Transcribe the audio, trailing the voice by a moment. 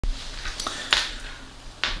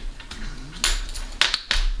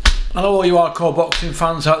Hello all you hardcore boxing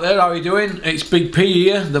fans out there, how are you doing? It's Big P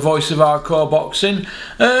here, the voice of hardcore boxing.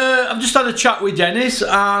 I've just had a chat with Dennis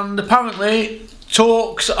and apparently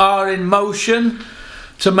talks are in motion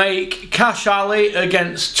to make Kash Ali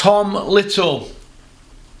against Tom Little.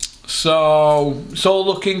 So it's all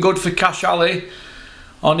looking good for Kash Ali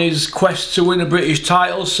on his quest to win a British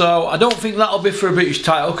title. So I don't think that'll be for a British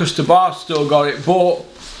title because the bar's still got it, but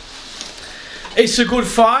it's a good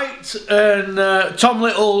fight, and Tom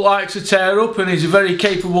Little likes to tear up and he's a very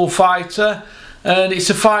capable fighter, and it's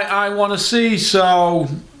a fight I want to see. So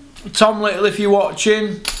Tom Little, if you're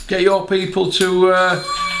watching, get your people to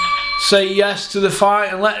say yes to the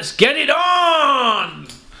fight and let's get it on!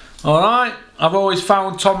 Alright, I've always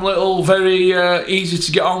found Tom Little very easy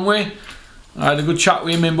to get on with. I had a good chat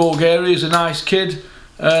with him in Bulgaria, he's a nice kid,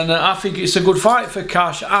 and I think it's a good fight for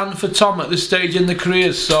Kash and for Tom at this stage in their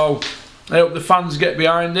careers. So I hope the fans get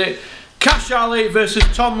behind it. Kash Ali versus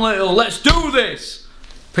Tom Little. Let's do this.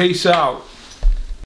 Peace out.